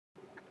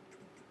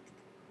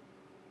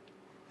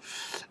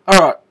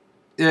Alright,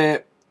 yeah,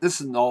 this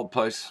is an old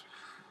place.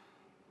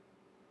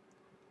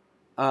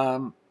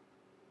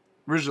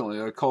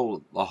 Originally I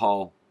called it the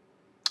Hole.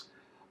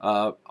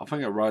 I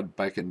think I wrote it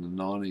back in the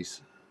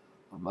 90s,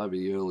 or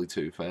maybe early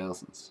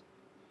 2000s.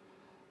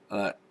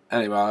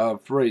 Anyway,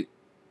 I've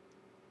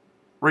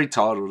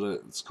retitled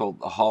it. It's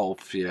called the Hole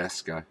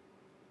Fiasco.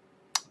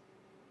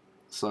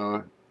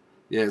 So,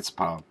 yeah, it's a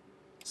poem.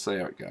 See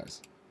how it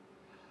goes.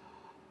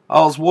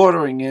 I was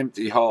watering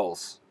empty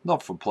holes,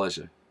 not for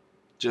pleasure,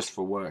 just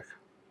for work.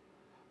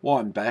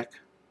 Wind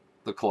back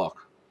the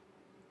clock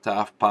to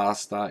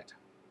 8:30.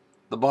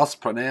 The boss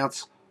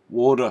pronounced,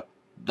 water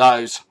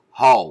those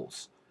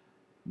holes,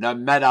 no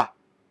matter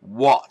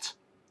what.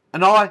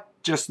 And I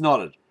just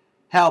nodded,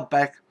 held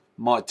back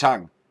my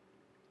tongue.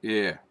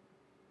 Yeah,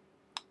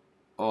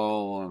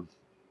 all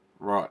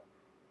right.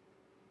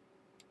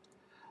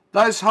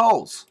 Those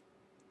holes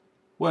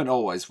weren't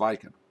always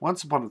vacant.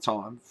 Once upon a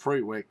time,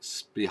 3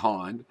 weeks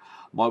behind,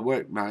 my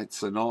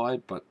workmates and I,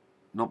 but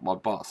not my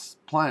boss,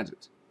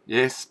 planted.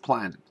 Yes,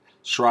 planted.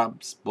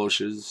 Shrubs,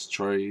 bushes,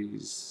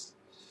 trees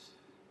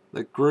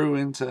that grew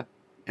into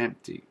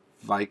empty,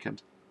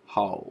 vacant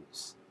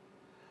holes.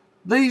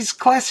 These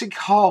classic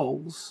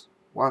holes,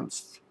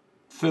 once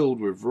filled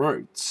with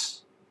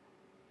roots,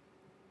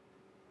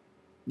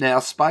 now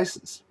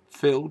spaces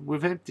filled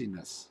with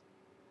emptiness.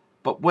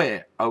 But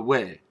where, oh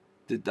where,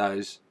 did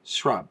those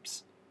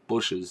shrubs,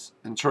 bushes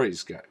and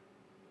trees go?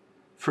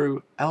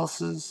 Through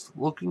Elsa's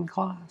looking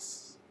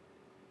glass?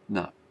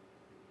 No.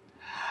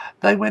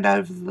 They went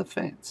over the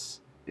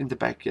fence into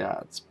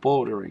backyards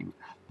bordering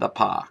the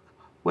park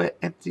where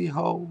empty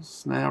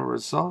holes now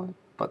reside,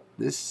 but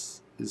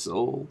this is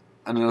all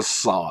an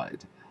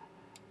aside.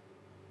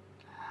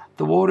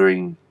 The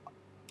watering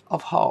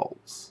of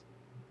holes,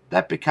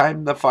 that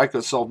became the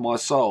focus of my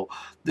soul.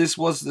 This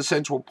was the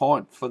central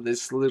point for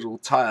this little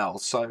tale,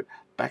 so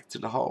back to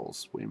the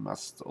holes we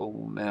must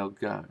all now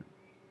go.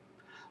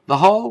 The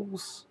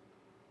holes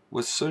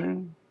were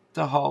soon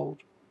to hold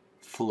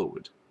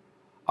fluid.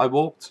 I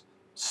walked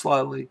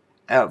slowly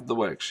out of the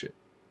workshed,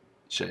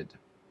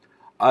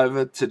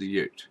 over to the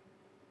ute,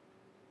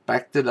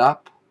 backed it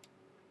up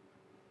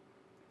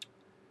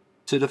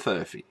to the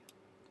furphy,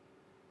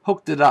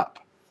 hooked it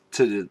up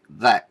to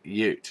that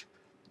ute,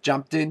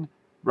 jumped in,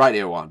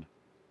 radio on,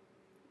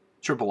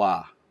 Triple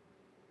R,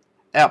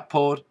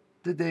 outpoured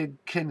the dead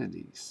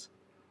Kennedys,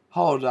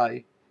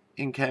 holiday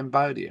in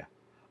Cambodia.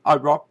 I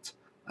rocked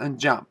and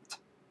jumped.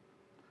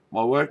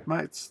 My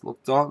workmates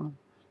looked on,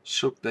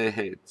 shook their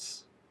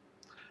heads.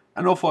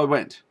 And off I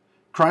went,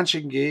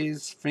 crunching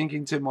gears,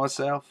 thinking to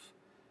myself,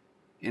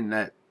 in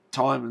that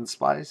time and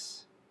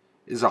space,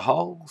 is a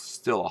hole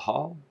still a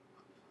hole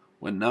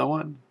when no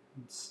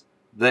one's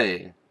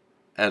there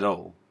at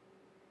all?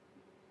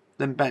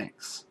 Then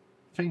banks,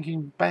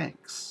 thinking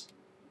banks,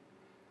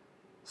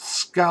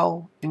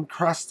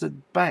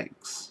 skull-encrusted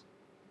banks,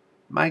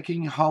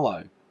 making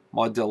hollow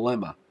my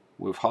dilemma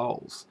with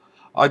holes.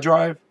 I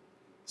drove,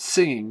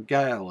 singing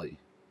gaily,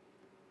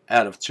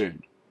 out of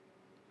tune,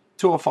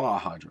 to a fire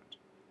hydrant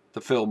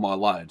to fill my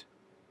load.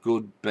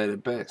 Good, better,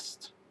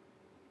 best.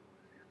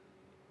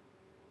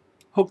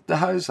 Hooked the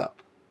hose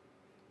up,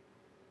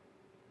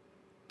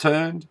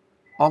 turned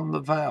on the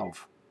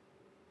valve.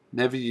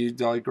 Never you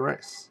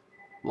digress.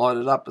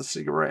 Lighted up a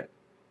cigarette,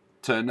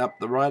 turned up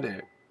the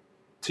radio.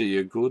 To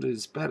your good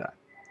is better,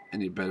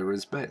 and your better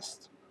is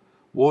best.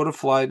 Water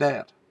flowed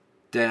out,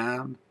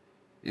 down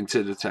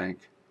into the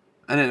tank,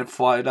 and then it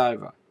flowed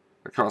over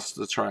across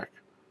the track.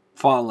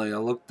 Finally I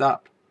looked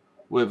up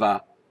with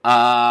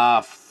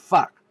a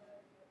fuck,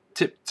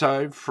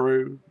 tiptoed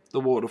through the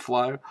water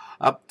flow,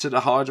 up to the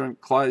hydrant,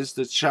 closed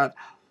it shut,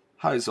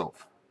 hose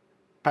off,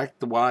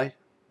 packed away.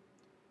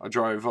 I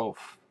drove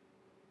off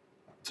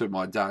to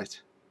my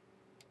date.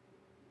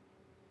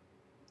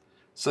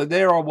 So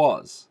there I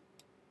was,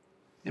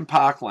 in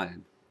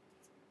Parkland,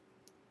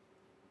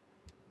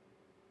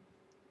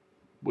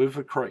 with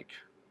a creek,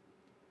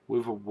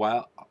 with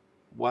a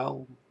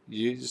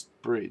well-used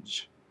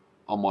bridge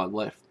on my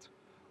left,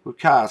 with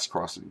cars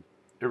crossing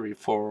every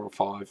 4 or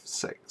 5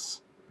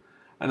 secs.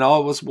 And I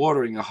was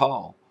watering a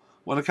hole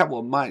when a couple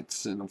of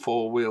mates in a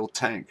 4-wheel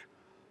tank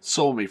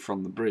saw me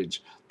from the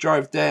bridge,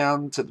 drove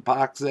down to the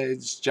park's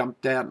edge,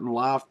 jumped out and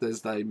laughed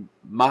as they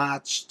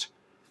marched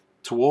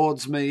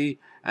towards me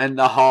and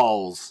the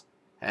holes.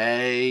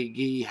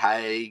 Haggy,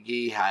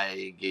 haggy,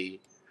 haggy.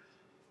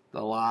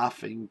 The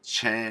laughing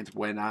chant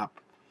went up.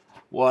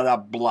 What a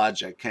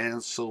bludger,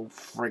 cancel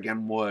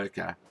friggin'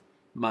 worker.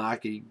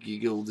 Marky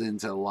giggled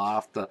into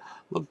laughter.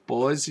 Look,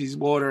 boys, he's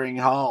watering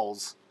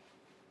holes.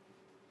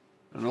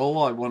 And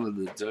all I wanted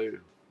to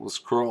do was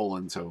crawl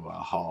into a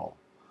hole.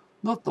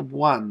 Not the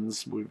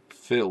ones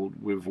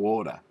filled with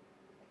water.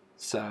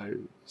 So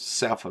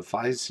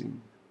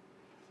self-effacing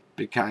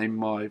became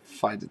my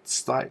fated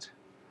state.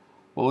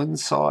 Well,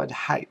 inside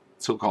hate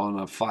took on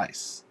a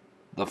face,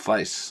 the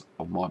face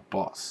of my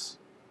boss.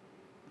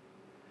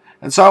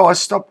 And so I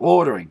stopped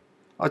watering.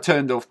 I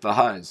turned off the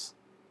hose,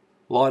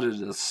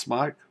 lighted a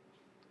smoke,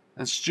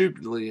 and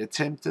stupidly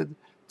attempted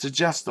to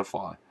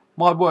justify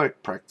my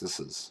work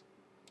practices,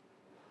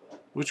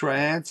 which were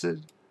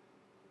answered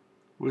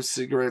with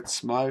cigarette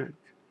smoke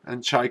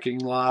and choking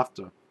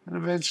laughter, and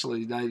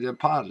eventually they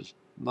departed.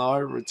 No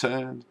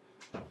returned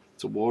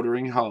to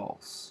watering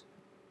holes.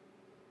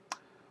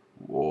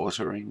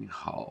 Watering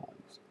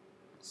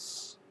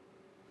holes.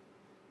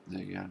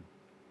 There you go.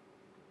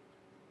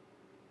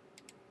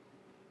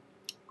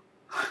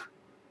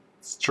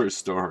 It's a true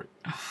story.